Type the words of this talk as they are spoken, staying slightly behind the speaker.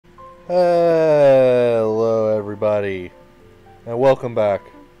Hello everybody, and welcome back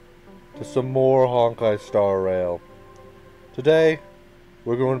to some more Honkai Star Rail. Today,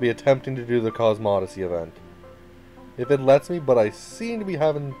 we're going to be attempting to do the Cosmodyssey event. If it lets me, but I seem to be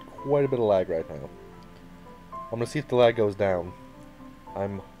having quite a bit of lag right now. I'm going to see if the lag goes down.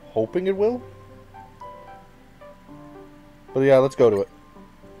 I'm hoping it will. But yeah, let's go to it.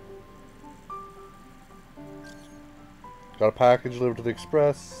 Got a package delivered to the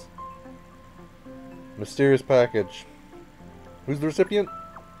Express. Mysterious package. Who's the recipient?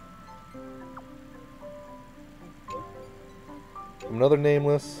 Another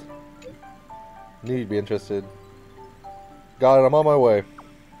nameless. Knew you'd be interested. Got it, I'm on my way.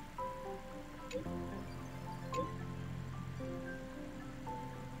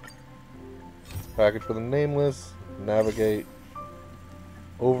 Package for the nameless. Navigate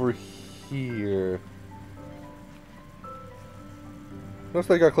over here. Looks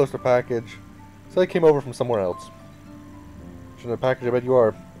like I got close to package. So I came over from somewhere else. Shouldn't the package? I bet you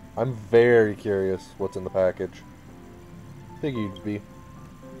are. I'm very curious what's in the package. Figured you'd be.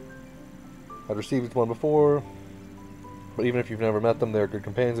 I'd received one before, but even if you've never met them, they're good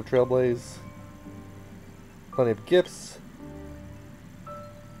companions of Trailblaze. Plenty of gifts.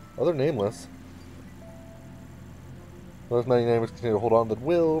 Other nameless. Those many nameless continue to hold on that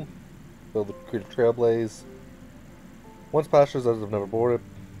will. Build the creative Trailblaze. Once pastures, others have never boarded.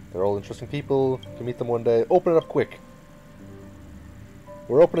 They're all interesting people. You can meet them one day. Open it up quick.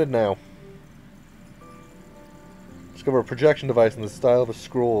 We're opening it now. Discover a projection device in the style of a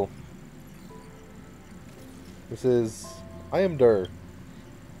scroll. This is I am Dur.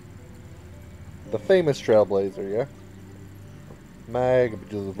 The famous Trailblazer, yeah? Mag,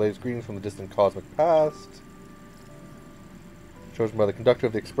 deals with latest greetings from the distant cosmic past. Chosen by the conductor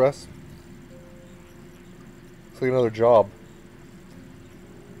of the Express. Looks like another job.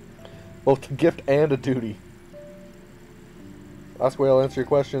 Both a gift and a duty. Ask away, I'll answer your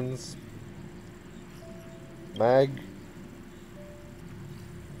questions. Mag.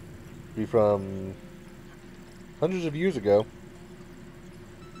 Be from hundreds of years ago.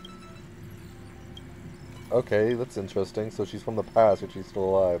 Okay, that's interesting. So she's from the past, but she's still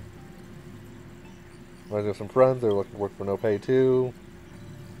alive. Reminds me of some friends. They're looking to work for no pay too.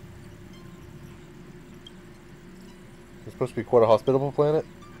 It's supposed to be quite a hospitable planet.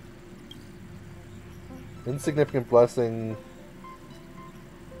 Insignificant blessing.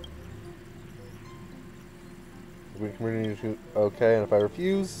 Okay, and if I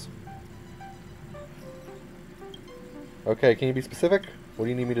refuse? Okay, can you be specific? What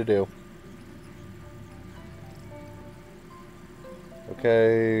do you need me to do?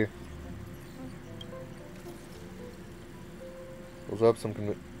 Okay. Goes up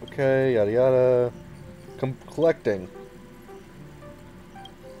some. Okay, yada yada. Collecting.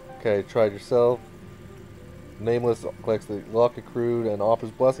 Okay, try it yourself. Nameless collects the luck accrued and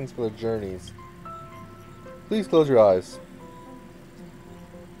offers blessings for their journeys. Please close your eyes.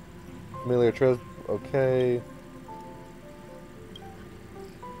 Familiar okay.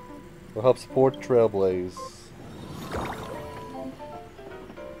 Will help support Trailblaze.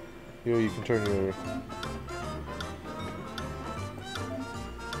 Here you can turn your...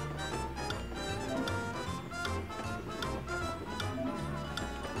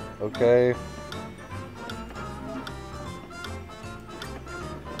 Okay.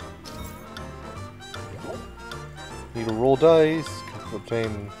 Need to roll dice, can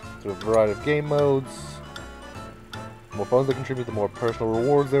obtain a variety of game modes. The more funds they contribute, the more personal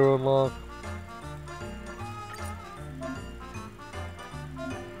rewards they will unlock.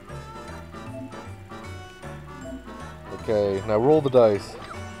 Okay, now roll the dice.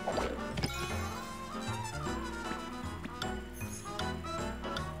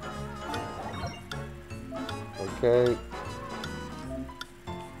 Okay.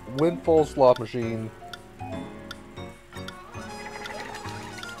 Windfall slot machine.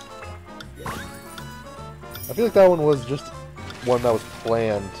 I feel like that one was just one that was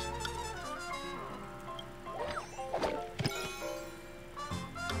planned.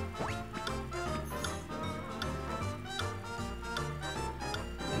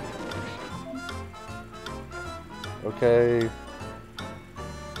 Okay.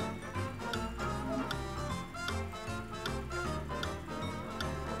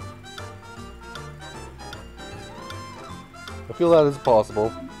 I feel that is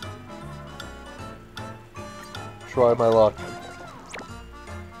possible. Try my luck.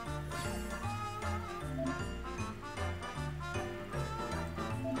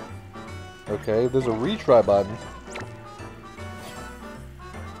 Okay, there's a retry button.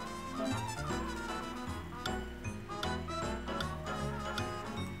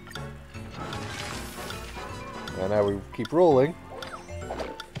 And now we keep rolling.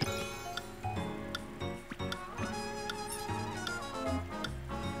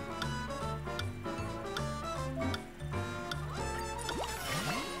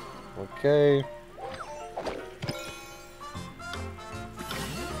 Okay.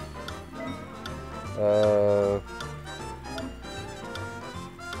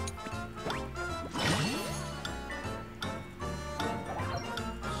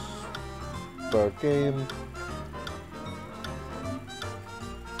 Start game.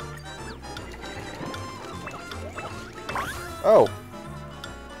 Oh!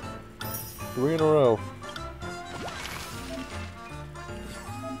 3 in a row.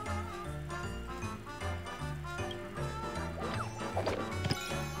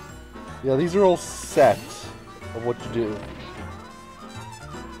 Yeah, these are all set of what to do.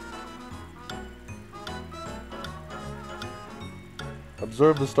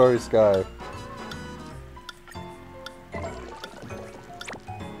 Observe the starry sky.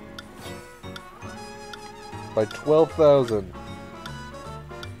 By 12,000.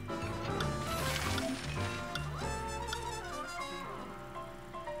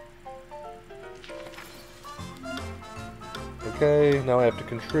 Okay, now I have to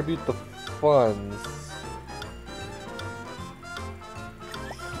contribute the funds.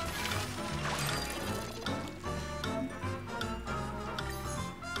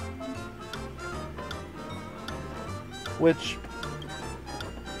 Which,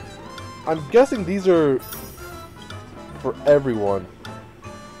 I'm guessing these are for everyone.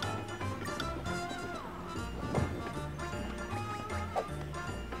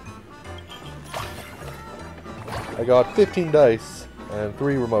 I got 15 dice and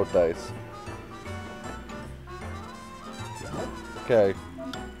 3 remote dice. Okay.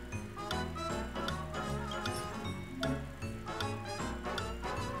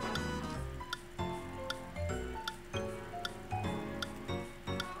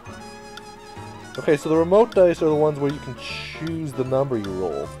 Okay, so the remote dice are the ones where you can choose the number you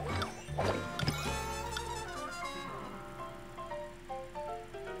roll.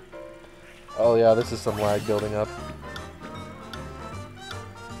 Oh yeah, this is some lag building up.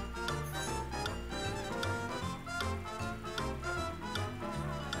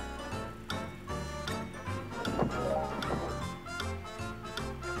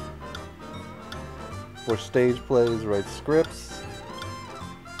 For stage plays, write scripts.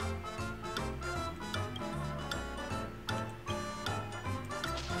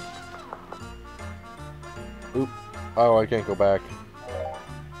 Oop. Oh, I can't go back.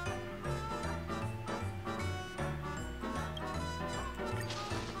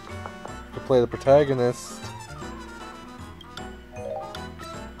 To play the protagonist.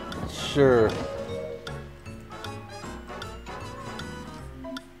 Sure.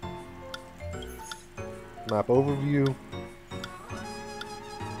 Map overview.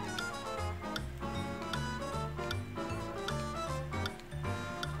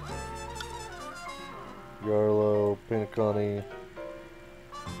 Yarlow, Piniconi.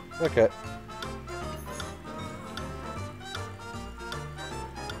 Okay.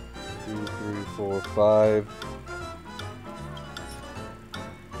 2, 3, 4, 5.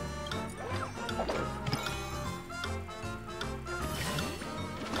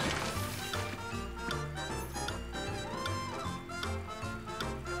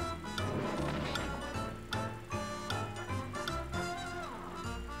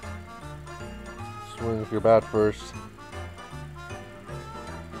 Swing with your bat first.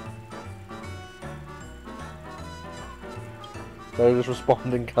 Better just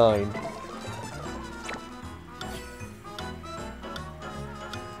respond in kind.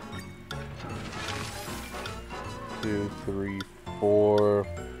 Two, 3, 4.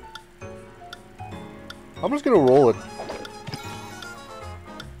 I'm just gonna roll it.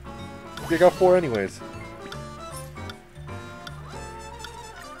 I got 4 anyways.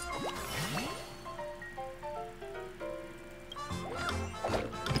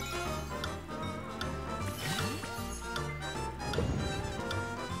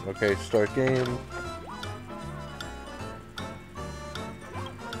 Okay, start game.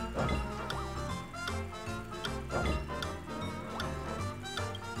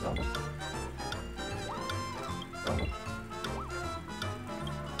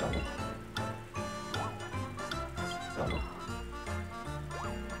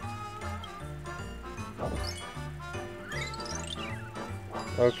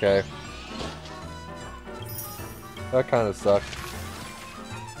 Okay. That kind of sucked.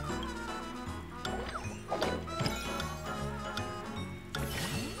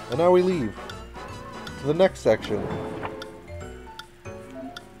 And now we leave to the next section.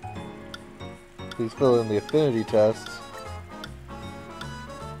 Please fill in the affinity tests.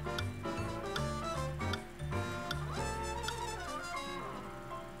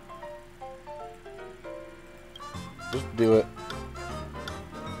 Just do it.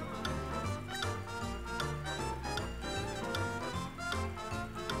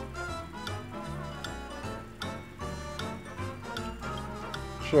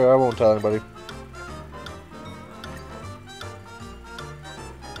 Sure, I won't tell anybody.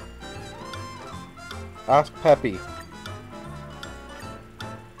 Ask Peppy.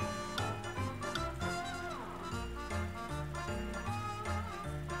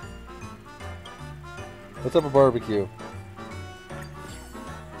 Let's have a barbecue.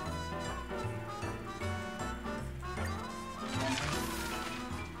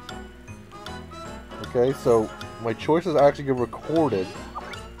 Okay, so my choices actually get recorded.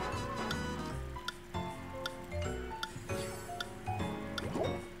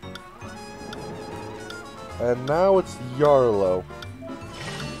 And now it's Yarlow.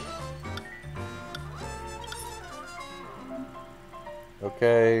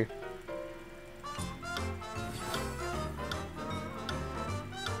 Okay.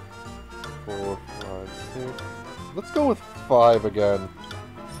 Four, five, six. Let's go with 5 again.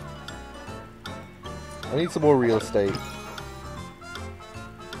 I need some more real estate.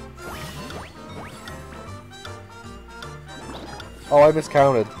 Oh, I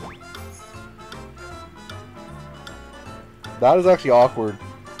miscounted. That is actually awkward.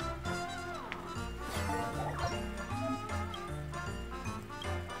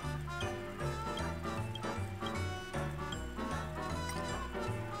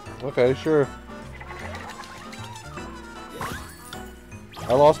 Okay, sure.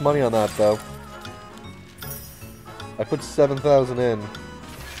 I lost money on that, though. I put 7,000 in.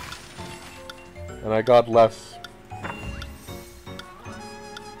 And I got less.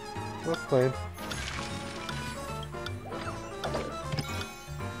 That's fine.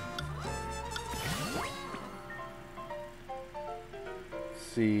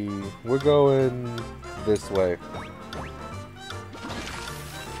 See, we're going this way.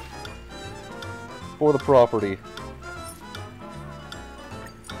 For the property.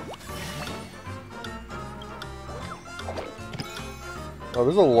 Oh,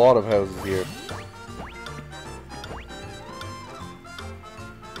 there's a lot of houses here.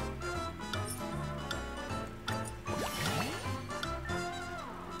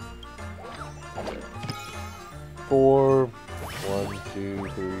 Four. 1, 2,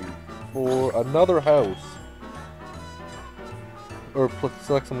 3, 4. Another house. Or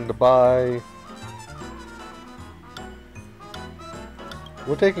select something to buy.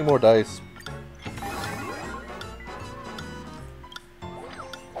 We're taking more dice.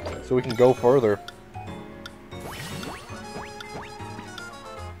 So we can go further.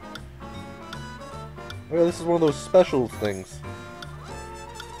 Okay, this is one of those special things.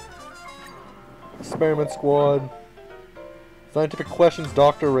 Experiment squad. Scientific questions,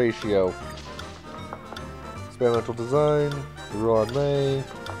 doctor ratio. Experimental design. Ron May.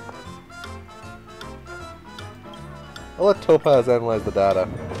 I'll let Topaz analyze the data.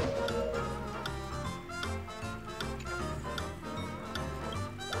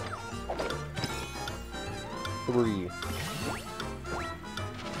 Three.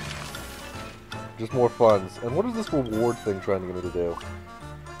 Just more funds. And what is this reward thing trying to get me to do?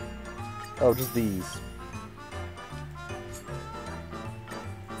 Oh, just these.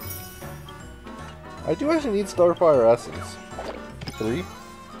 I do actually need Starfire Essence. 3.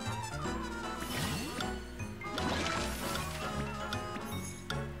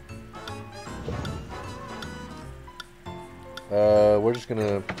 We're just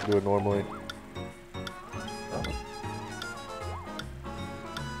gonna do it normally.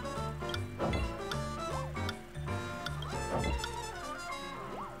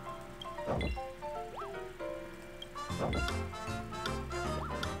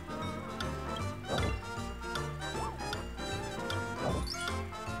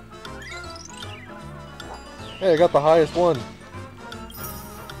 Hey, I got the highest one.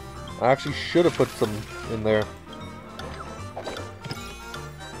 I actually should have put some in there.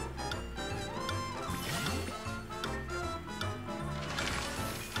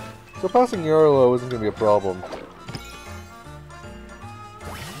 So passing Yarlow isn't going to be a problem.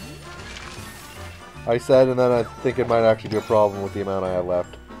 I said, and then I think it might actually be a problem with the amount I have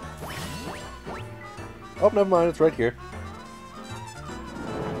left. Oh, never mind, it's right here.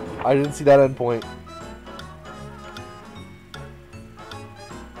 I didn't see that endpoint.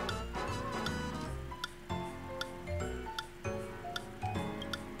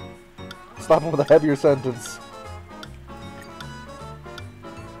 Stop him with a heavier sentence.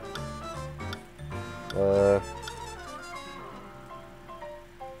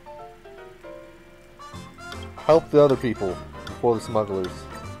 Help the other people before the smugglers.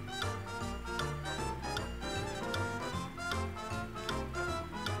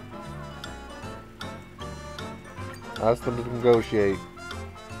 Ask them to negotiate.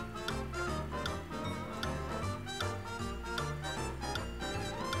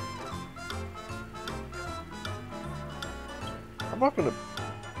 I'm not gonna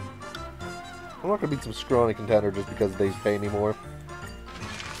beat some scrawny contender just because they pay me more.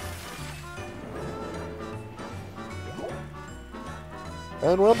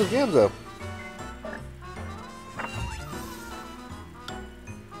 And we're up as Gamzo.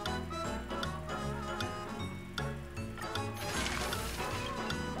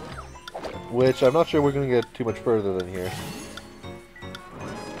 Which I'm not sure we're going to get too much further than here.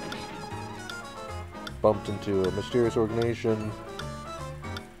 Bumped into a mysterious organization.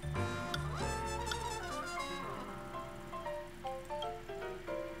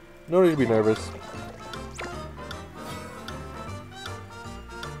 No need to be nervous.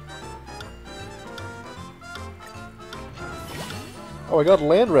 Oh, I got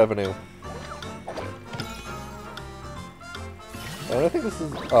land revenue. And I think this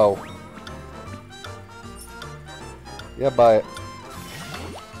is... oh. Yeah, buy it.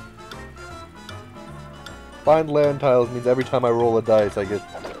 Find land tiles means every time I roll a dice I get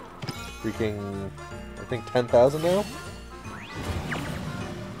freaking... I think 10,000 now?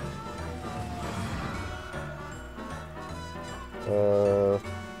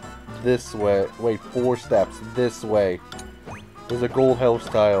 This way. Wait, 4 steps. This way. There's a gold health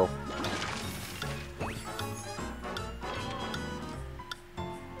tile.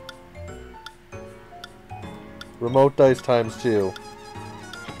 Remote dice times 2.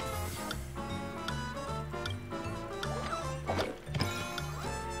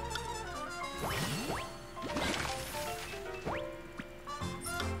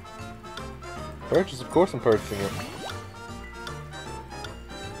 Purchase, of course I'm purchasing it.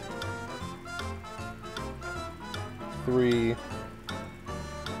 Three.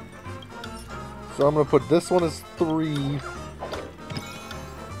 So I'm gonna put this one as 3.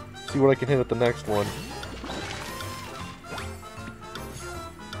 See what I can hit at the next one.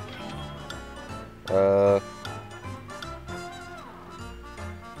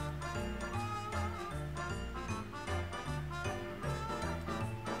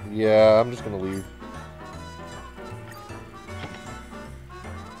 Yeah, I'm just gonna leave.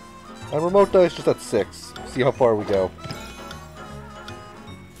 And remote dice just at 6. See how far we go.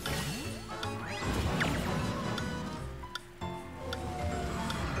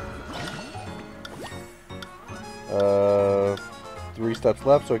 Three steps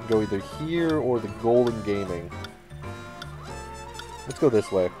left, so I can go either here or the Golden Gaming. Let's go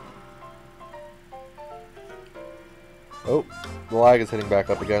this way. Oh, the lag is hitting back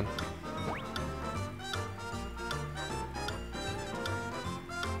up again.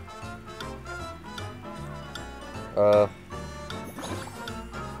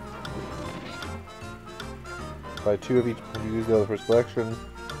 Buy 2 of each, use the other for selection.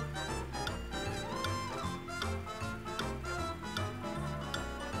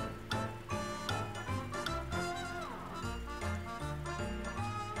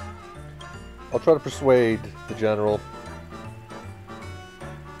 I'll try to persuade the general.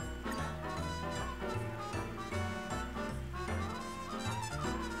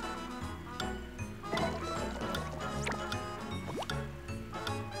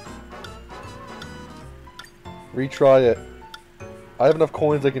 Retry it. I have enough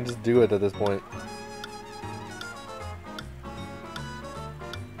coins I can just do it at this point.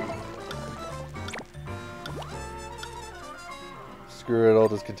 Screw it, I'll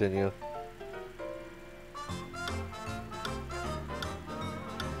just continue.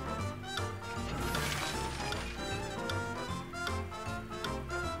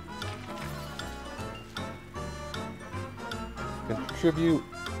 Contribute.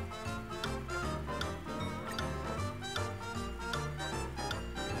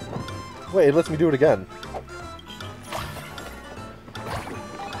 Wait, it lets me do it again.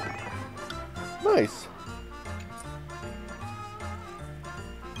 Nice.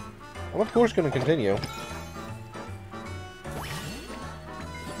 I'm of course going to continue.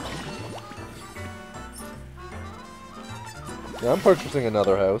 Yeah, I'm purchasing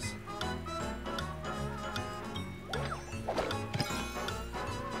another house.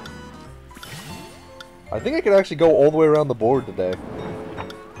 I think I could actually go all the way around the board today.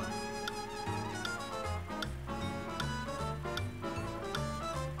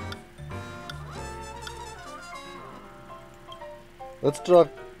 Let's draw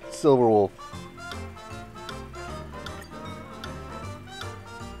Silver Wolf.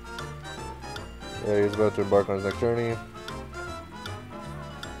 Yeah, he's about to embark on his next journey.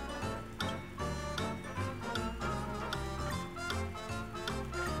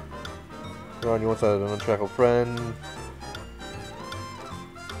 Come on, you once had an unshackled friend.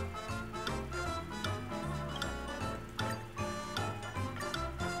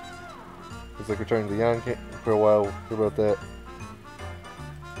 It's like returning to the Yan for a while. What about that?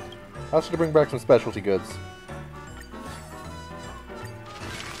 I should bring back some specialty goods.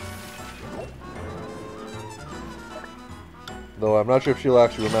 Though I'm not sure if she'll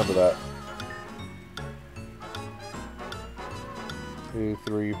actually remember that. 2,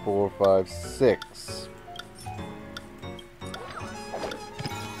 3, 4, 5, 6.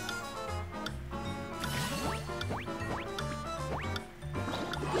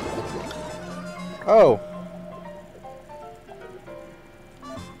 Oh!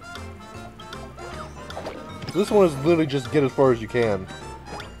 This one is literally just get as far as you can.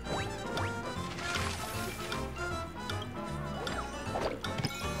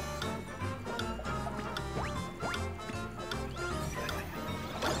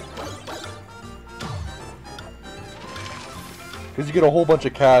 Because you get a whole bunch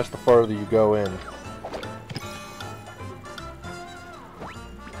of cash the farther you go in.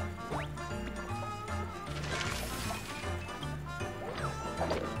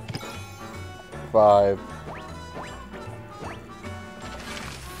 Five.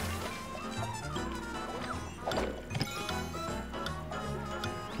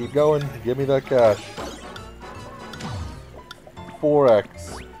 Keep going. Give me that cash.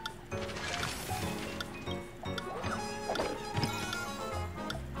 4x.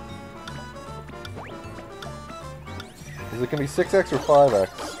 Is it going to be 6x or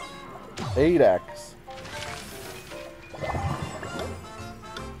 5x? 8x.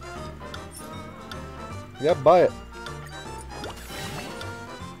 Yeah, buy it.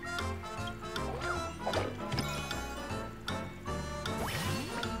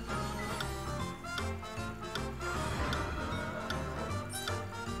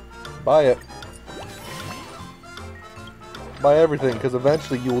 Buy it. Buy everything, because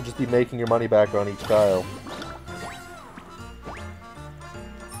eventually you will just be making your money back on each tile.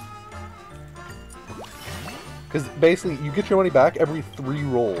 Because basically, you get your money back every 3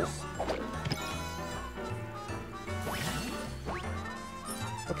 rolls.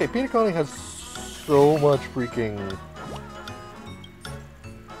 Okay, Peanut Colony has so much freaking...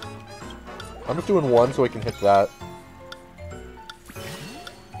 I'm just doing 1 so I can hit that.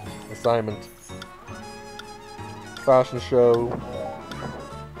 Assignment. Fashion show.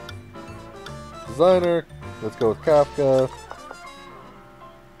 Designer. Let's go with Kafka.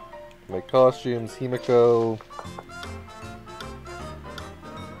 Make costumes. Himiko.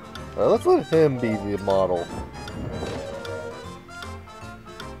 Let's let him be the model.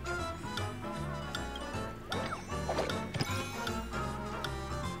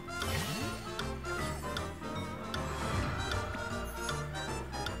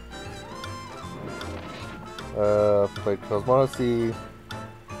 Played Cosmodyssey.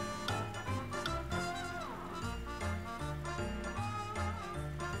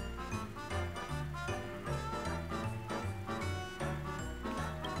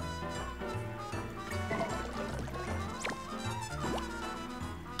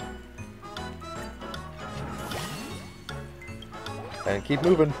 And keep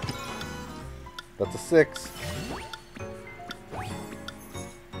moving. That's a 6.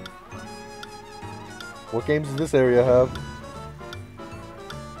 What games does this area have?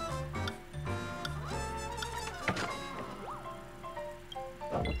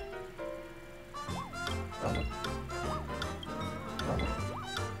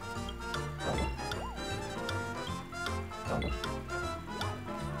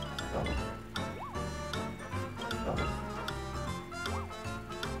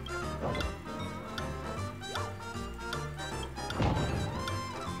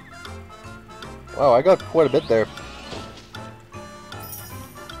 Wow, I got quite a bit there.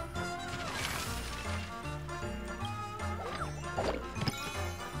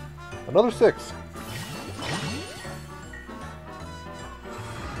 Another 6.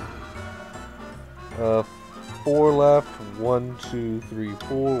 Uh, 4 left. 1, 2, 3,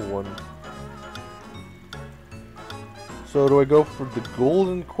 4. 1. So do I go for the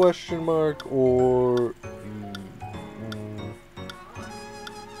golden question mark or...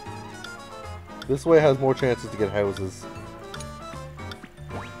 This way has more chances to get houses.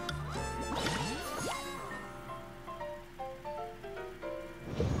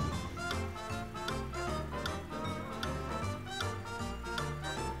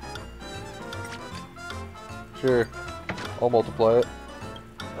 Sure, I'll multiply it.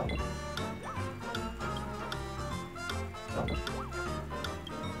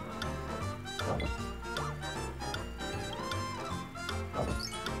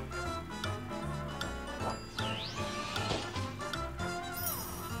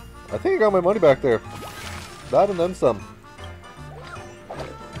 I think I got my money back there. That and then some.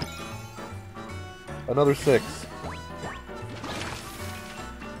 Another 6.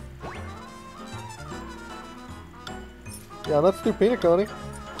 Yeah, let's do Peanut Coney.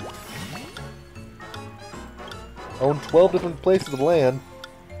 Own 12 different places of land.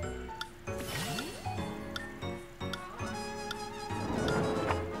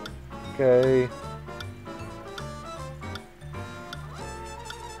 Okay.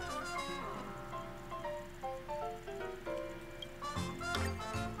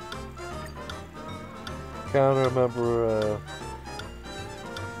 Can't remember,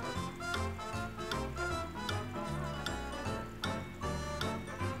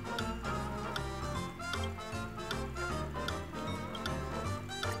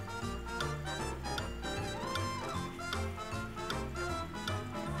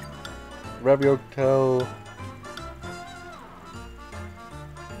 Ravi Hotel.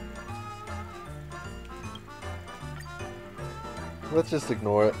 Let's just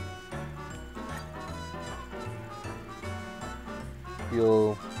ignore it.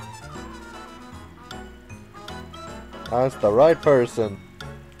 You'll ask the right person.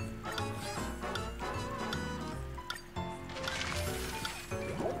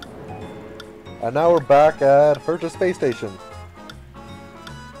 And now we're back at Herta Space Station.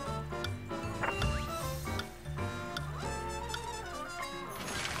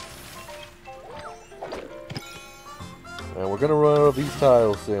 And we're gonna run out of these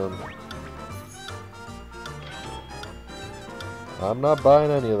tiles soon. I'm not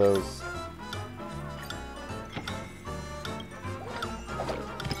buying any of those.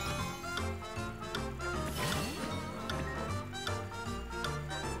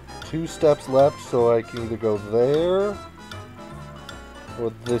 Two steps left, so I can either go there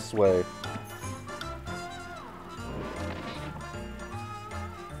or this way.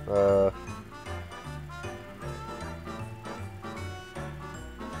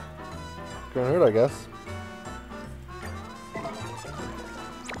 Gonna hurt, I guess.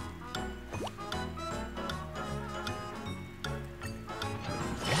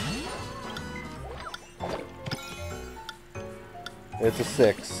 It's a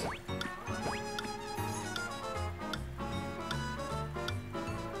 6.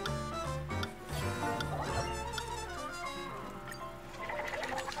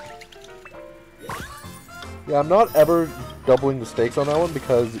 Yeah, I'm not ever doubling the stakes on that one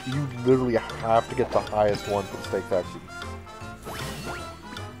because you literally have to get the highest one for the stakes actually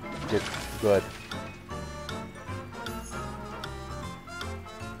get good.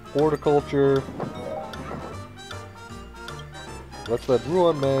 Horticulture. Let's let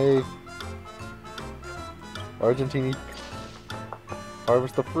Ruan May. Argentini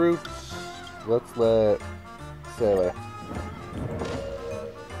harvest the fruits. Let's let Sele.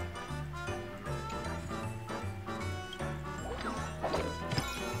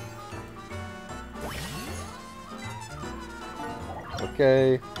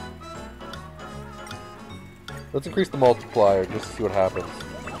 Okay. Let's increase the multiplier just to see what happens.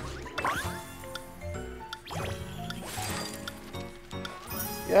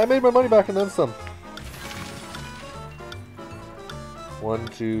 Yeah, I made my money back and then some. 1,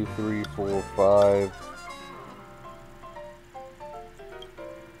 2, 3, 4, 5.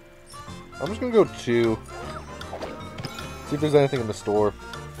 I'm just gonna go 2. See if there's anything in the store.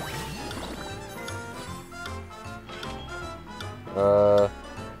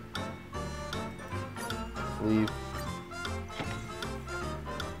 Leave.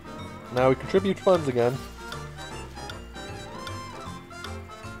 Now we contribute funds again.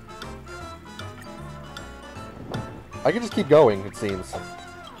 I can just keep going, it seems.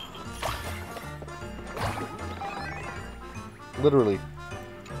 Literally.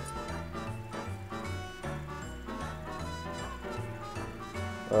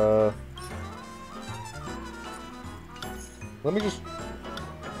 Let me just...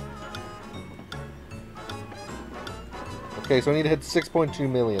 Okay, so I need to hit 6.2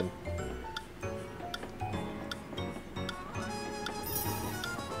 million.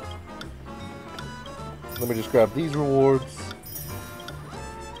 Let me just grab these rewards.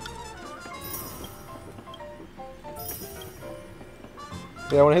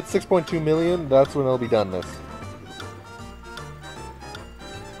 Yeah, when I hit 6.2 million, that's when I'll be done this.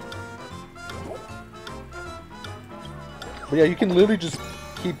 But yeah, you can literally just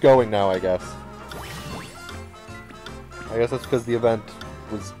keep going now, I guess. I guess that's because the event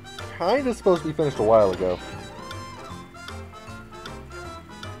was kind of supposed to be finished a while ago.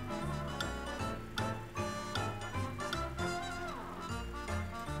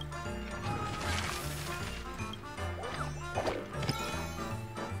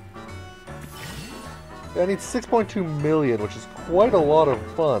 I need 6.2 million, which is quite a lot of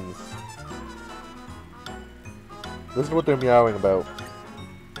funds. This is what they're meowing about.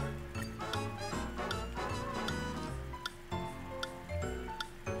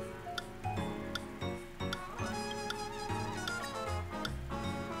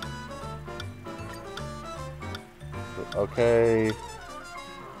 Okay.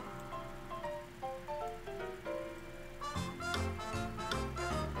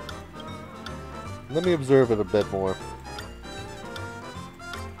 Let me observe it a bit more.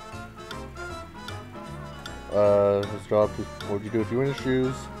 His job, what would you do if you were in his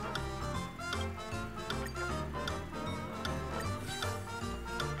shoes?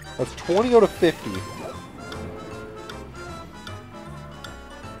 That's 20 out of 50.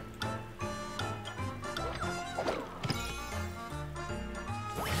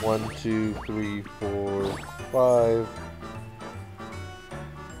 One, two, three, four, five.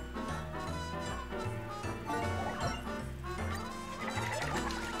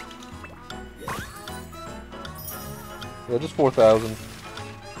 Yeah, just 4,000.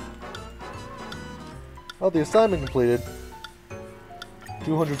 Oh, the assignment completed.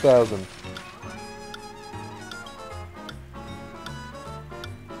 200,000.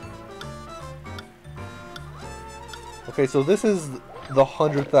 Okay, so this is the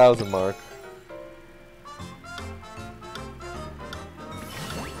 100,000 mark.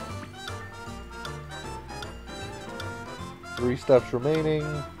 Three steps remaining.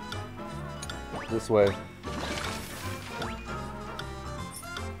 This way.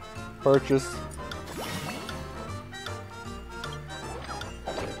 Purchase.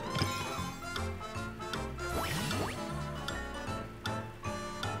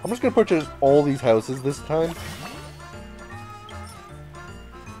 I'm just gonna purchase all these houses this time.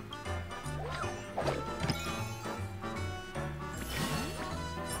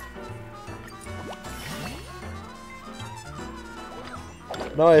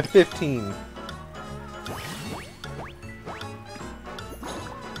 Now I have 15.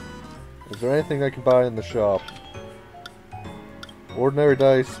 Is there anything I can buy in the shop? Ordinary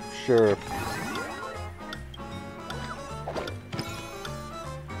dice? Sure.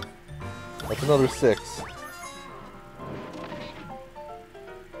 That's another 6.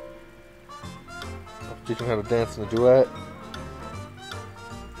 I'll teach him how to dance in a duet.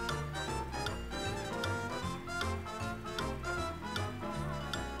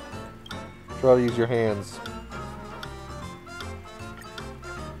 Try to use your hands.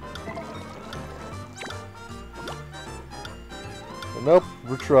 Nope,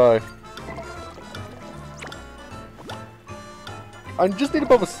 retry. I just need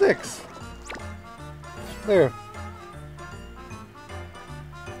above a 6. There.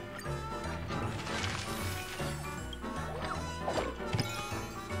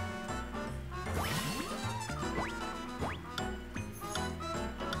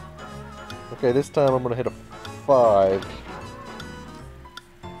 Okay, this time I'm gonna hit a 5.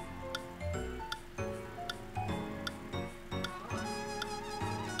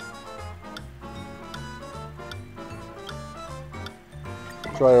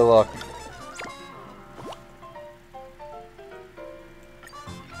 Try your luck.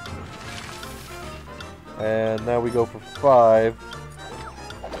 And now we go for 5.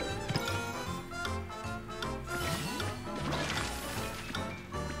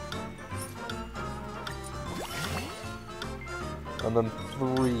 And then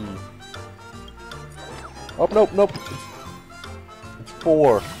 3. Oh, nope, nope. It's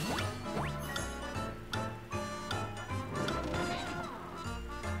 4.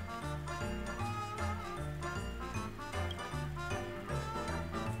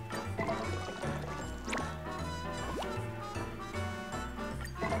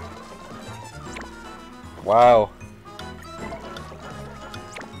 Wow.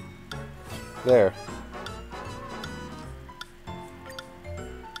 There.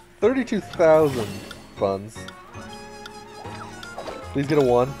 32,000 funds. Please get a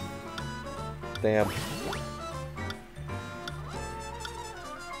 1. Damn.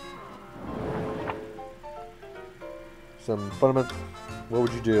 Some fundamental... What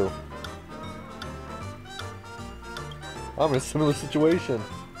would you do? I'm in a similar situation.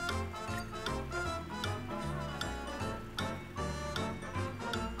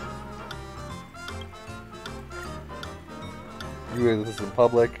 You read this in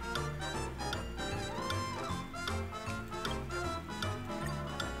public.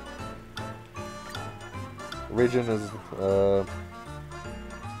 Region is,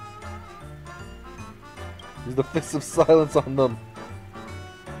 use the fist of silence on them.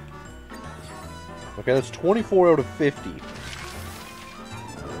 Okay, that's 24 out of 50.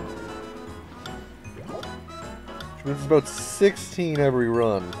 Which means it's about 16 every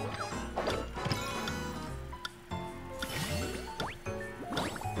run.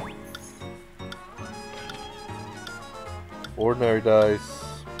 Ordinary dice.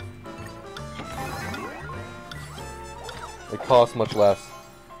 It costs much less.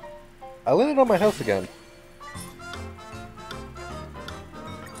 I landed on my house again.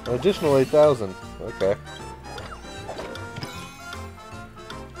 An additional 8,000. Okay.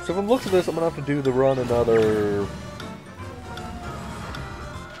 So from the looks of this, I'm gonna have to do the run another...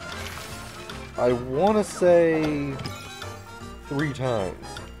 I want to say 3 times.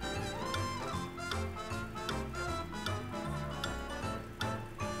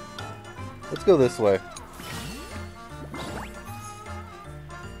 Let's go this way.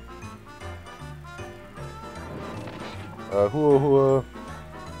 Hua hua.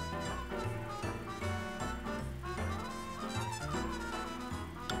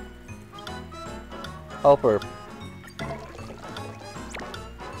 Helper.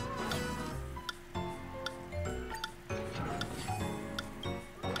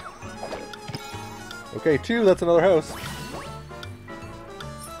 Okay, 2, that's another house.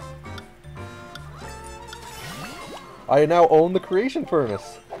 I now own the creation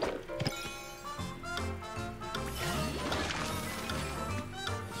furnace.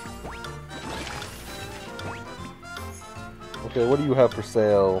 Okay, what do you have for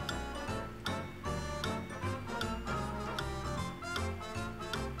sale?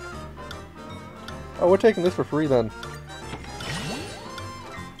 Oh, we're taking this for free then.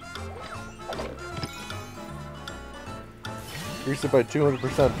 Increase it by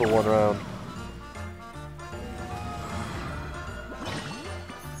 200% for 1 round.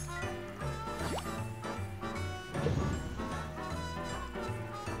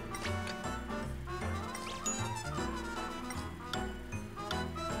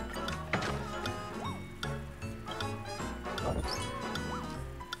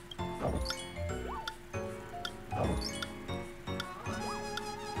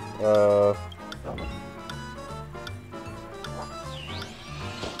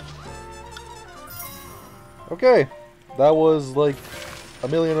 Okay, that was like a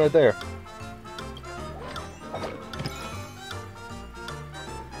million right there.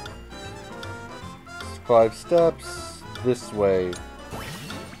 It's 5 steps this way.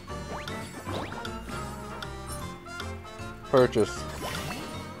 Purchase.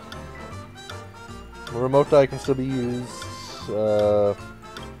 The remote die can still be used.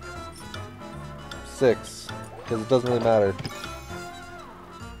 6, because it doesn't really matter.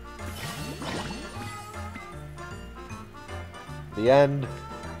 The end.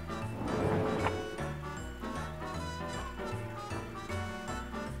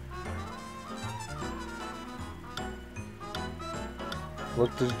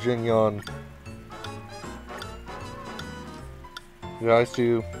 Look to Jing Yon. You guys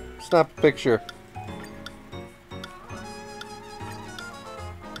to snap a picture.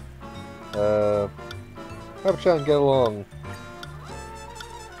 Have a chat and get along.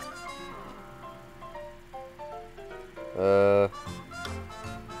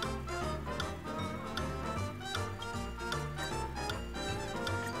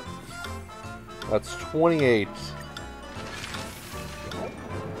 That's 28.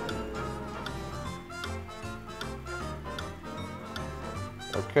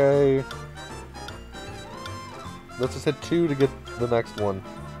 Okay. Let's just hit 2 to get the next one.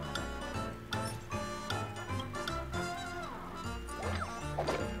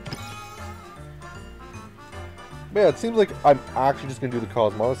 Yeah, it seems like I'm actually just going to do the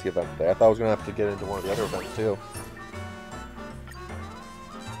Cosmodyssey event today. I thought I was going to have to get into one of the other events too.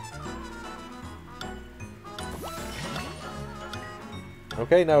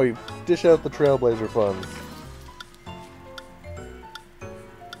 Okay, now we dish out the Trailblazer funds.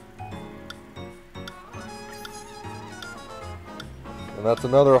 And that's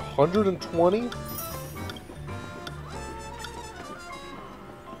another 120.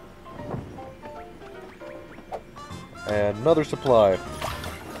 And another supply.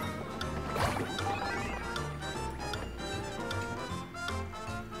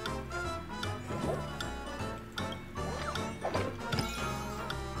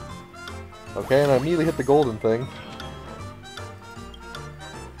 Okay, and I immediately hit the golden thing.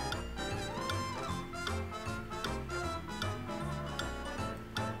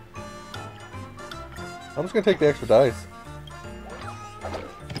 I'm just gonna take the extra dice.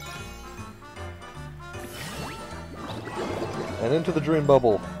 And into the dream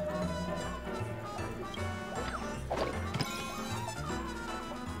bubble.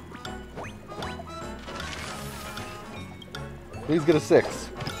 Please get a 6.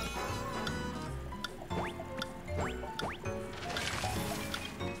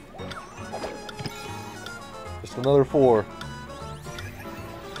 Another 4.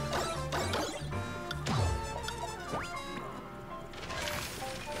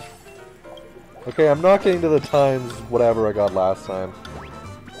 Okay, I'm not getting to the times whatever I got last time.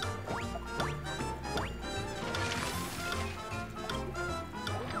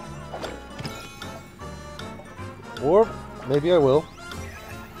 Or maybe I will.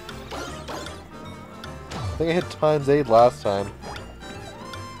 I think I hit times 8 last time.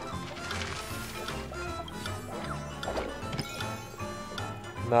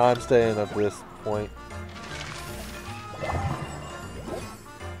 Nah, I'm staying at this point.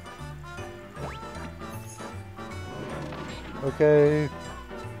 Okay.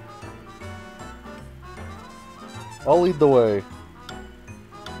 I'll lead the way.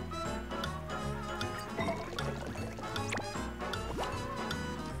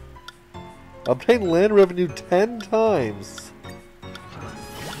 Obtain land revenue 10 times.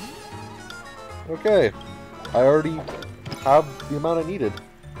 Okay. I already have the amount I needed.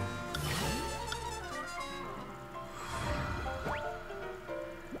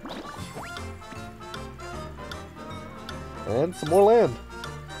 And some more land.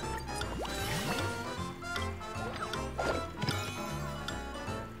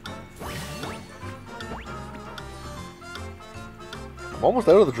 I'm almost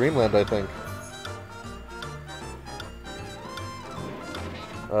out of the dreamland, I think.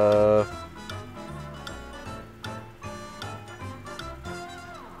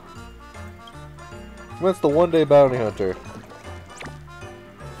 That's the one-day bounty hunter.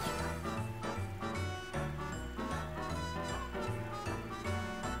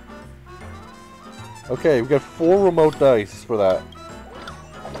 Okay, we got 4 remote dice for that.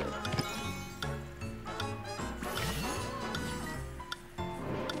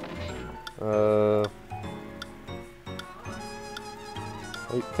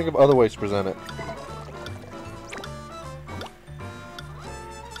 Think of other ways to present it.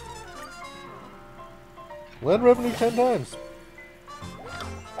 Land revenue 10 times.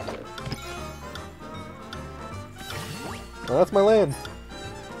 Well, that's my land.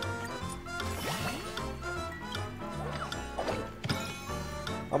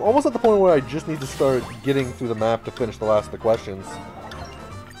 I'm almost at the point where I just need to start getting through the map to finish the last of the questions.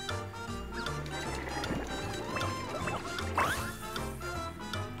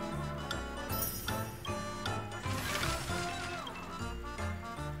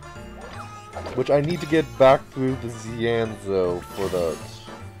 Which I need to get back through the Zianzo for those.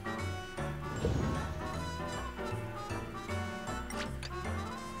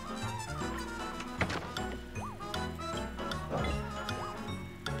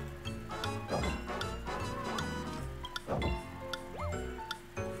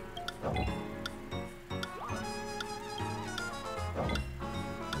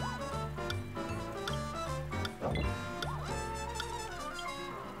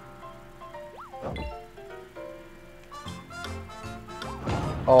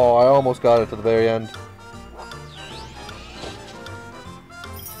 Oh, I almost got it to the very end.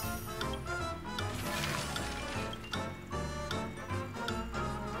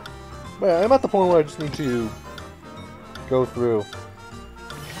 But I'm at the point where I just need to go through.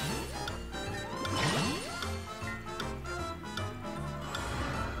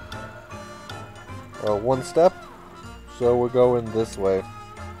 One step, so we're going this way.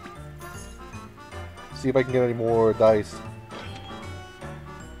 See if I can get any more dice.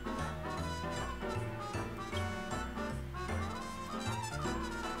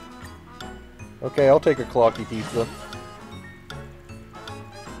 Okay, I'll take a clocky pizza.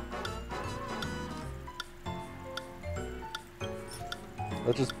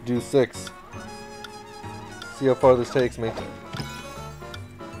 Let's just do 6. See how far this takes me.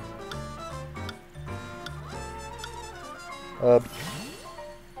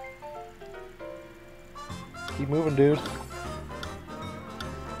 Keep moving, dude.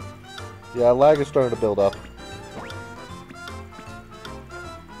 Yeah, lag is starting to build up.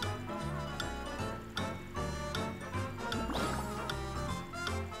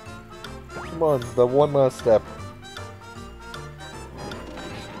 Come on, the one last step.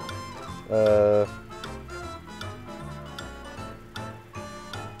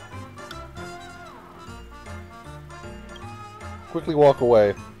 Quickly walk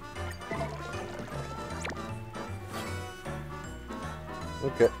away.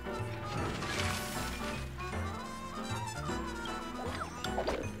 Okay.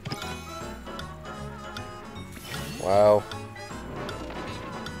 Wow.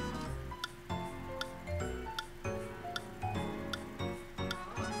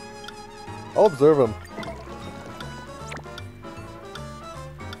 I'll observe him.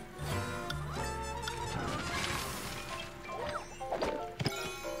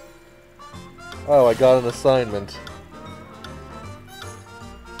 Oh, I got an assignment.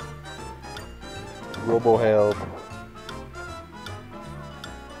 Robo-Hail.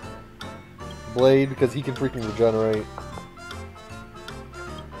 Blade, because he can freaking regenerate.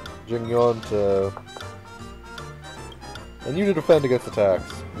 Jingyon to... And you to defend against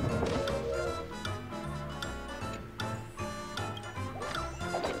attacks.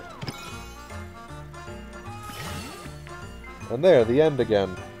 And there, the end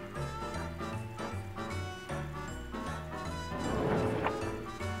again.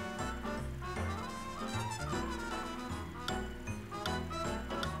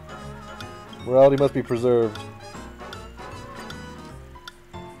 Morality must be preserved.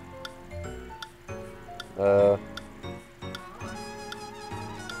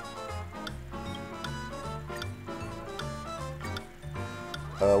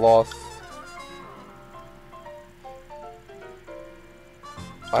 Lost.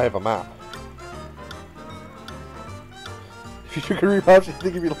 I have a map. If you could rematch, you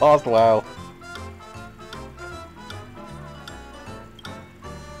think you'd be lost? Wow.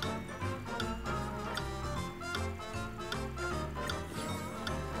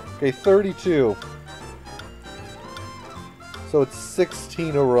 Okay, 32. So it's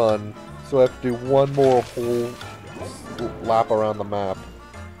 16 a run. So I have to do one more whole lap around the map.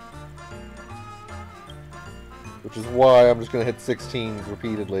 Which is why I'm just going to hit 16s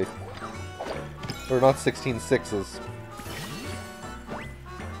repeatedly. Or not 16 sixes.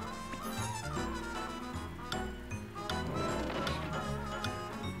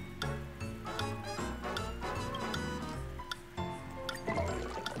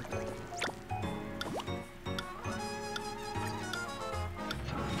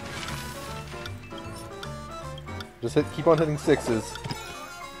 Just keep on hitting sixes.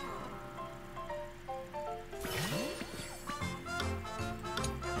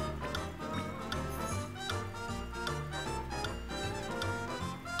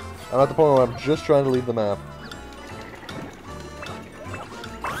 I'm at the point where I'm just trying to leave the map.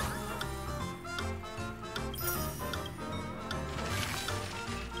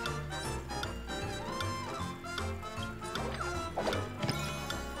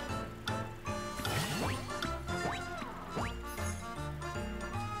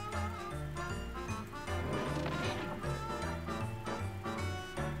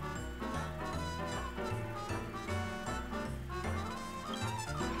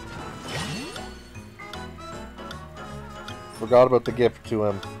 Forgot about the gift to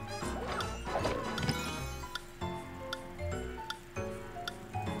him.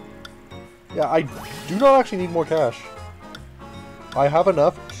 Yeah, I do not actually need more cash. I have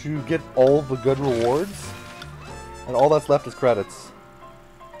enough to get all the good rewards, and all that's left is credits.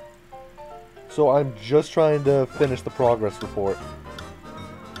 So I'm just trying to finish the progress report.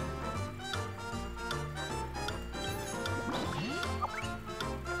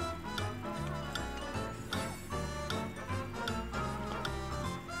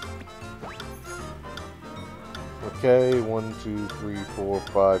 Okay, 1, 2, 3, 4,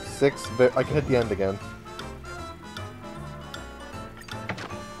 5, 6. I can hit the end again.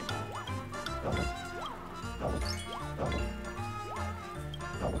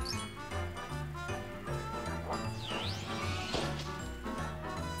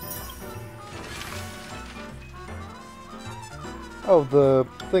 Oh, the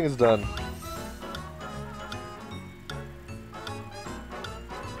thing is done.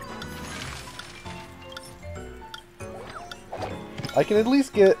 I can at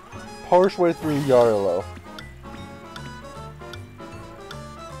least get partial way through Yarlow.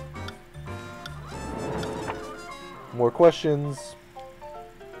 More questions.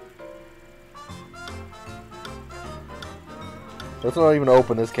 Let's not even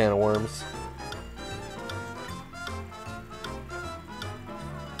open this can of worms.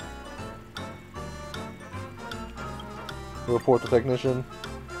 Report the technician.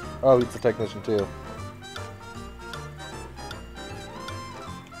 Oh, he's the technician too.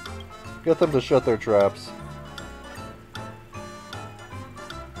 Get them to shut their traps.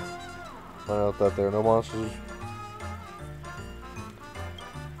 Find out that there are no monsters.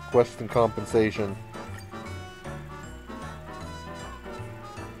 Question compensation.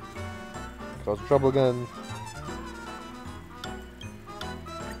 Causing trouble again.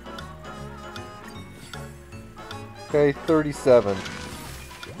 Okay, 37.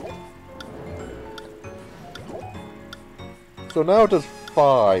 So now it does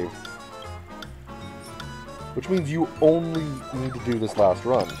 5. Which means you only need to do this last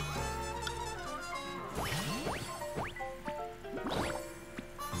run.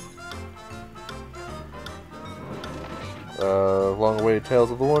 Long-awaited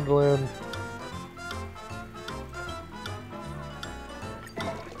Tales of the Wonderland.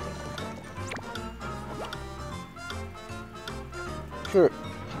 Sure.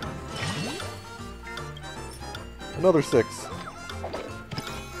 Another 6.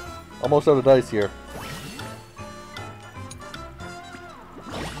 Almost out of dice here.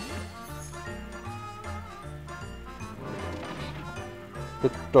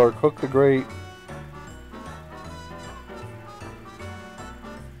 Bit dark. Hook the Great.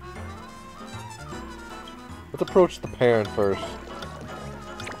 Let's approach the parent first.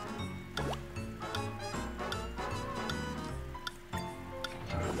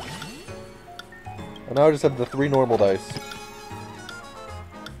 And now I just have the 3 normal dice.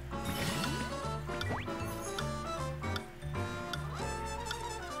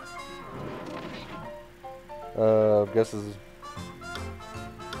 Guesses.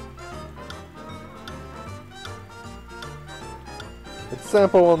 It's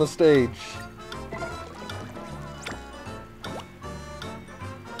Sampo on the stage.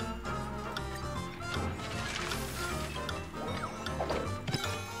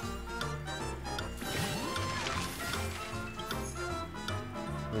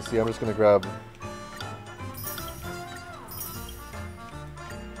 Let me see, I'm just gonna grab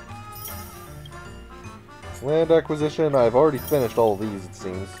land acquisition. I've already finished all of these, it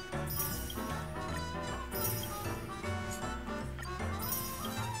seems.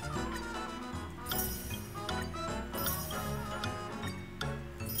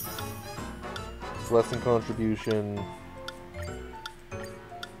 Lesson contribution.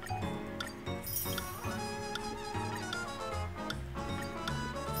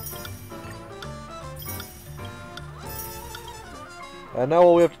 And now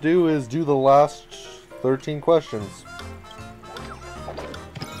all we have to do is do the last 13 questions.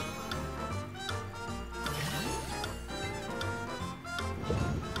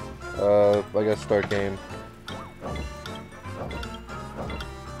 I guess start game.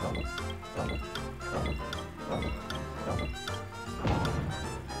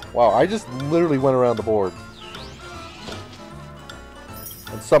 Wow, I just literally went around the board.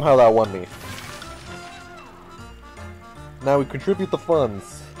 And somehow that won me. Now we contribute the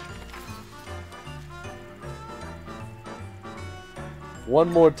funds. One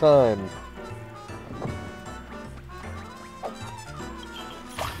more time.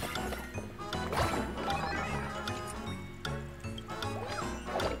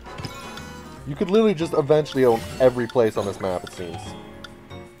 You could literally just eventually own every place on this map, it seems.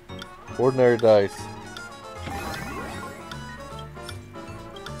 Ordinary dice.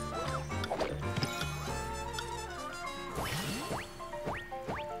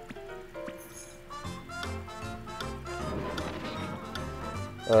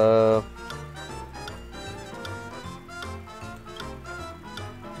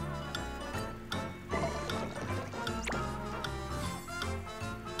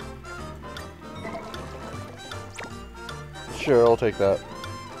 Sure, I'll take that.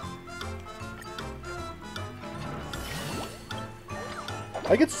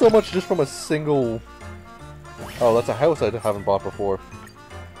 I get so much just from a single... Oh, that's a house I haven't bought before.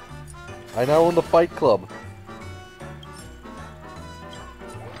 I now own the Fight Club.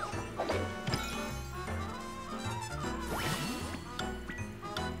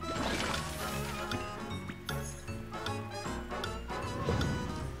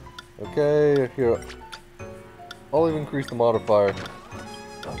 Okay, here. I'll even increase the modifier.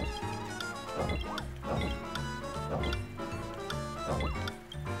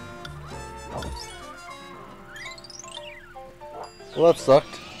 Well, that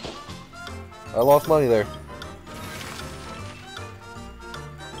sucked. I lost money there.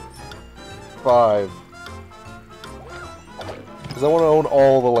 5. Because I want to own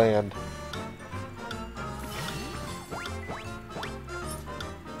all the land.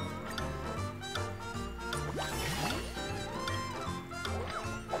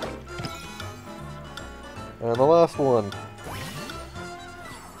 And the last one.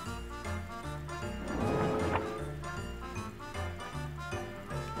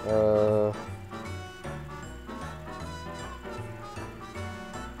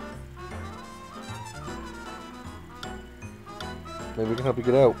 Maybe we can help you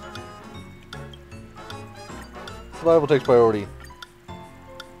get out. Survival takes priority.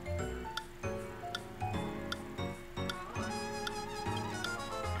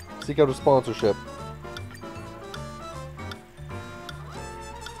 Seek out a sponsorship.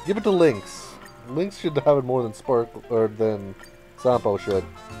 Give it to Lynx. Lynx should have it more than Sparkle or than Sampo should.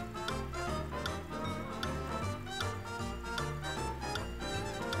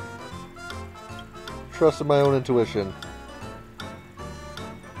 Trust in my own intuition.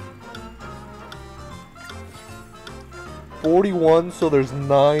 $41, so there's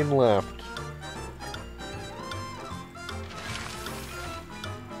 9 left.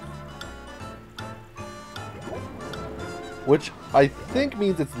 Which I think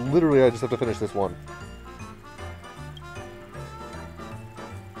means it's literally I just have to finish this one.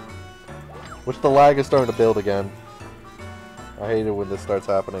 Which the lag is starting to build again. I hate it when this starts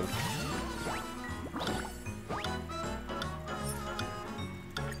happening.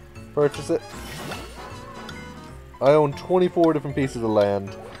 Purchase it. I own 24 different pieces of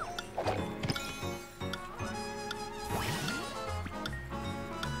land.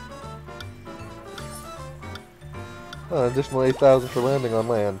 Additional 8,000 for landing on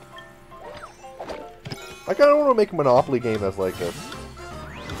land. I kind of want to make a Monopoly game that's like this.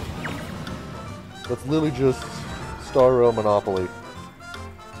 That's literally just Star Rail Monopoly.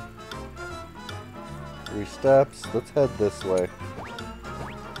 3 steps. Let's head this way.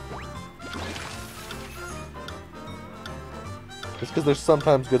 Just because there's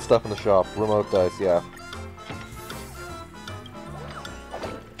sometimes good stuff in the shop. Remote dice, yeah.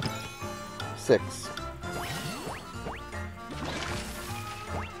 6.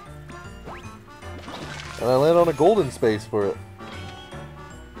 And I land on a golden space for it.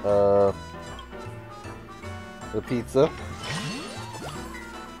 The pizza.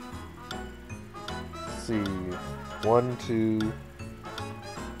 Let's see. 1, 2.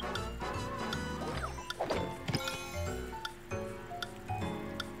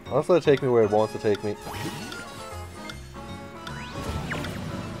 I'll just let it take me where it wants to take me.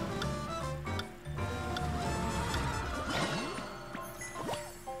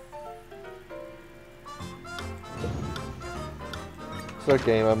 Start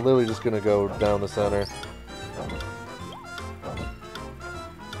game. I'm literally just gonna go down the center.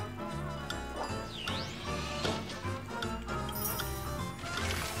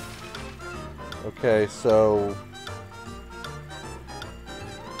 Okay, so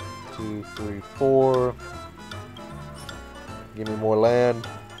 2, 3, 4. Give me more land.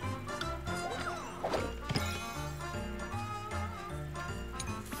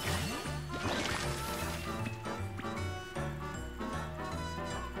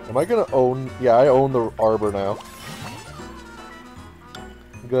 Am I gonna own... Yeah, I own the arbor now.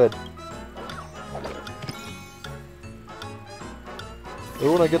 Good.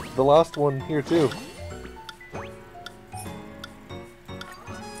 Oh, and I get the last one here too.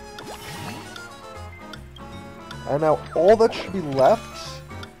 And now all that should be left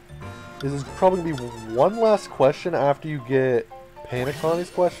is probably going to be one last question after you get Paniconi's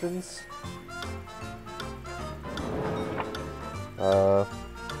questions.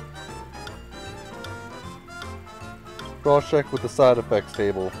 Cross-check with the side effects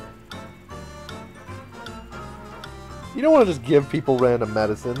table. You don't want to just give people random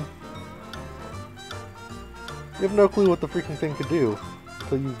medicine. You have no clue what the freaking thing could do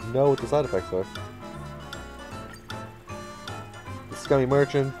until you know what the side effects are. The scummy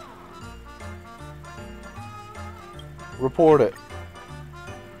merchant. Report it.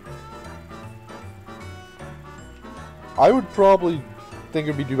 I would probably think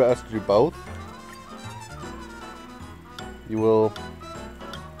it would be best to do both. You will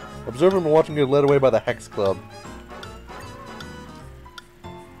observe him and watch him get led away by the Hex Club.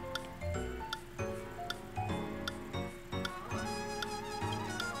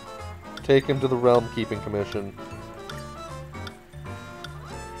 Take him to the Realm Keeping Commission.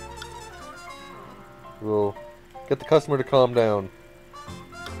 We'll get the customer to calm down.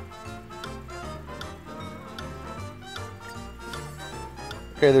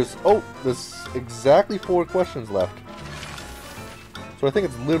 Okay, there's exactly 4 questions left. So I think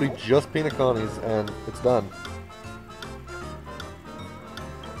it's literally just Paniconi's and it's done.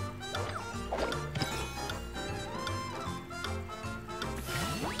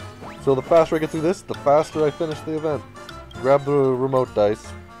 So the faster I get through this, the faster I finish the event. Grab the remote dice.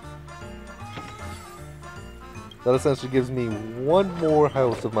 That essentially gives me one more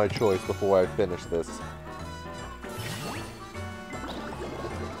house of my choice before I finish this.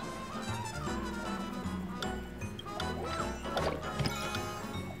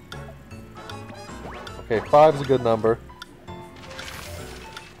 Okay, 5 is a good number.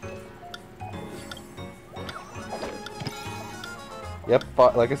 Yep,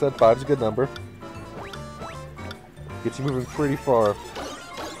 like I said, 5 is a good number. Gets you moving pretty far.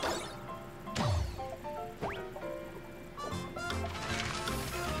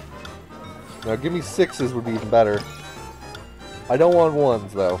 Now give me 6s would be even better. I don't want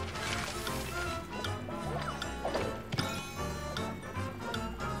 1s though.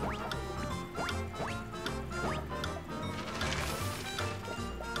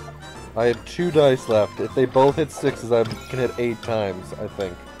 I have 2 dice left. If they both hit 6s, I can hit 8 times, I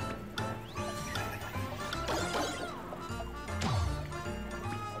think.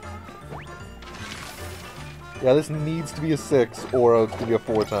 Yeah, this needs to be a 6 or it's going to be a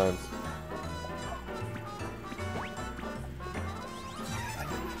 4 times.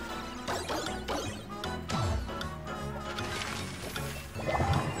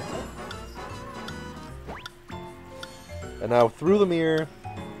 And now through the mirror.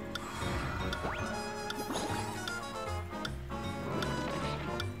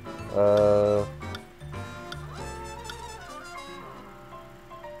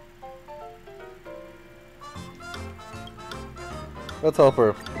 Let's help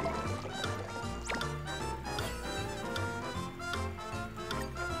her.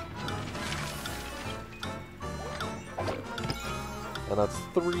 And that's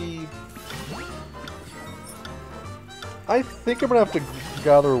 3. I think I'm gonna have to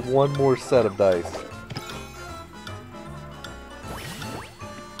gather one more set of dice.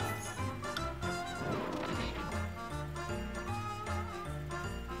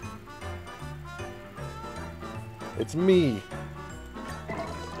 It's me.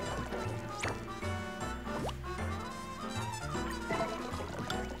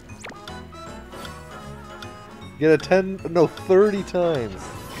 Get a 10, no, 30 times.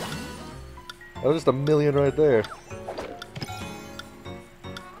 That was just a million right there.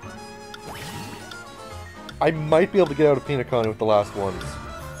 I might be able to get out of Peanut Colony with the last ones.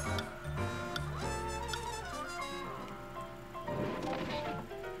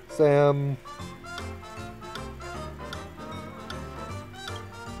 Sam.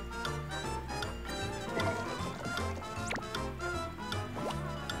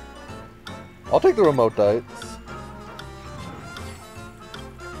 I'll take the remote dice.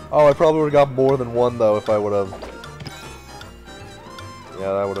 Oh, I probably would have got more than one, though, if I would have...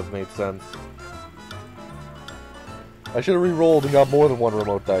 Yeah, that would have made sense. I should have re-rolled and got more than one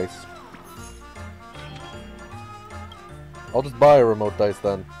remote dice. I'll just buy a remote dice,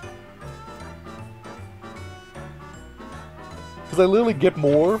 then. Because I literally get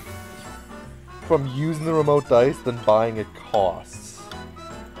more from using the remote dice than buying it costs.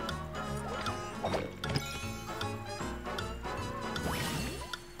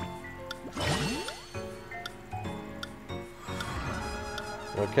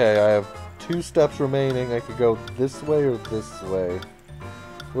 Okay, I have 2 steps remaining. I could go this way or this way.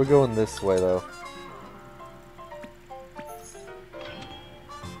 We're going this way, though.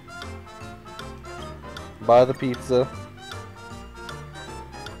 Buy the pizza.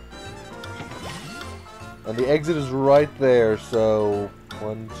 And the exit is right there, so...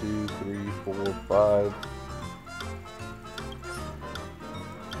 1, 2, 3, 4, 5...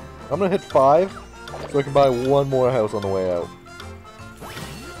 I'm gonna hit 5, so I can buy one more house on the way out.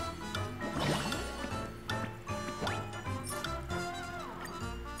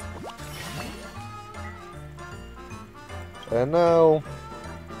 And now,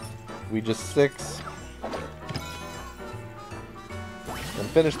 we just 6 and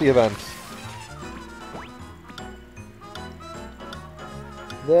finish the event.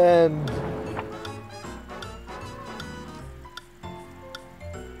 Then,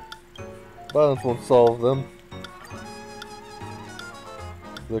 violence won't solve them.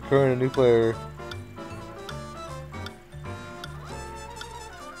 The current and new player.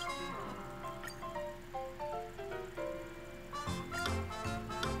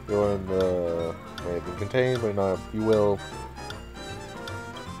 You're in the... may have been contained, but not. You will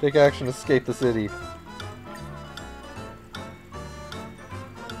take action to escape the city.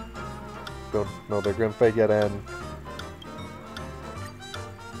 Don't know their grim fate yet end.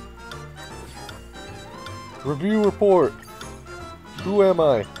 Review report. Who am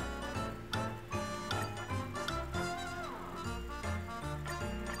I?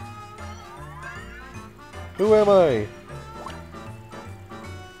 Who am I?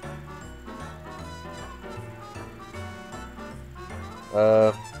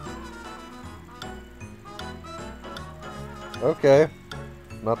 Okay.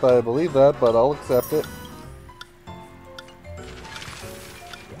 Not that I believe that, but I'll accept it.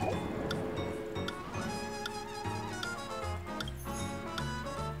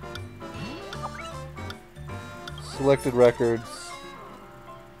 Selected records.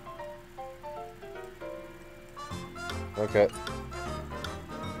 Okay.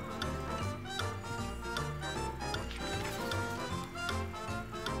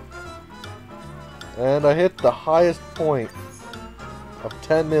 And I hit the highest point of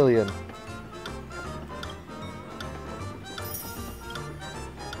 10 million.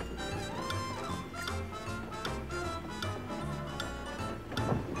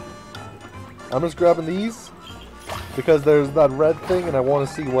 I'm just grabbing these because there's that red thing and I want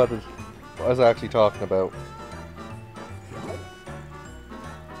to see what I was actually talking about.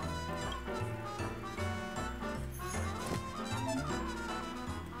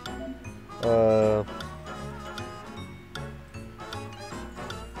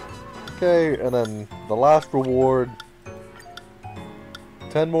 Okay, and then the last reward.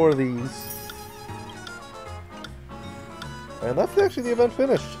 10 more of these. And that's actually the event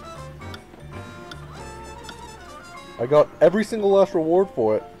finished. I got every single last reward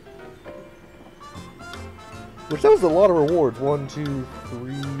for it. Which, that was a lot of rewards. 1, 2,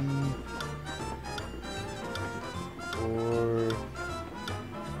 3, 4...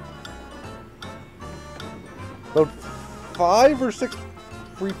 About 5 or 6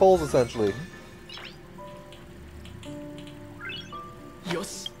 free pulls, essentially.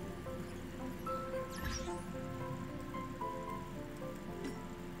 Yes.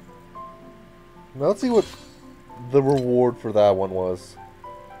 Now let's see what the reward for that one was.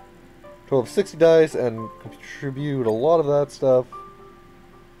 Total of 60 dice and contribute a lot of that stuff.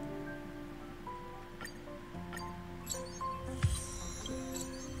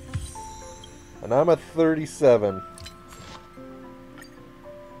 And I'm at 37.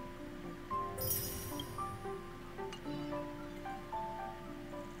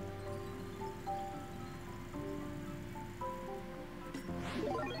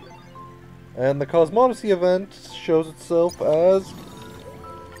 And the Cosmodyssey event shows itself as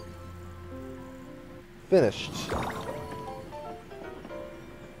finished.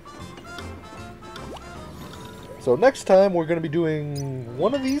 So next time we're going to be doing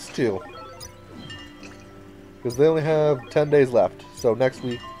one of these two. Because they only have 10 days left. So next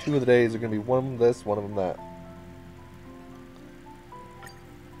week, 2 of the days are going to be one of them this, one of them that.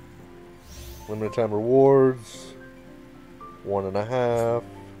 Limited time rewards. 1.5.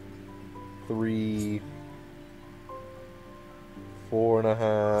 3.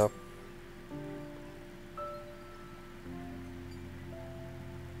 4.5.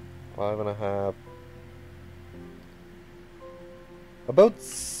 5.5. About,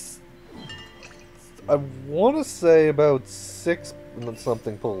 I want to say about 6 and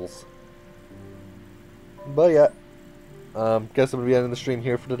something pulls. But yeah, guess I'm going to be ending the stream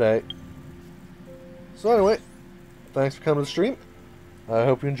here for today. So anyway, thanks for coming to the stream. I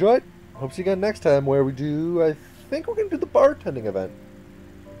hope you enjoyed. Hope to see you again next time where we do, I think we're going to do the bartending event.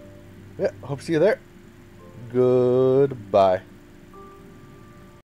 Yeah, hope to see you there. Goodbye.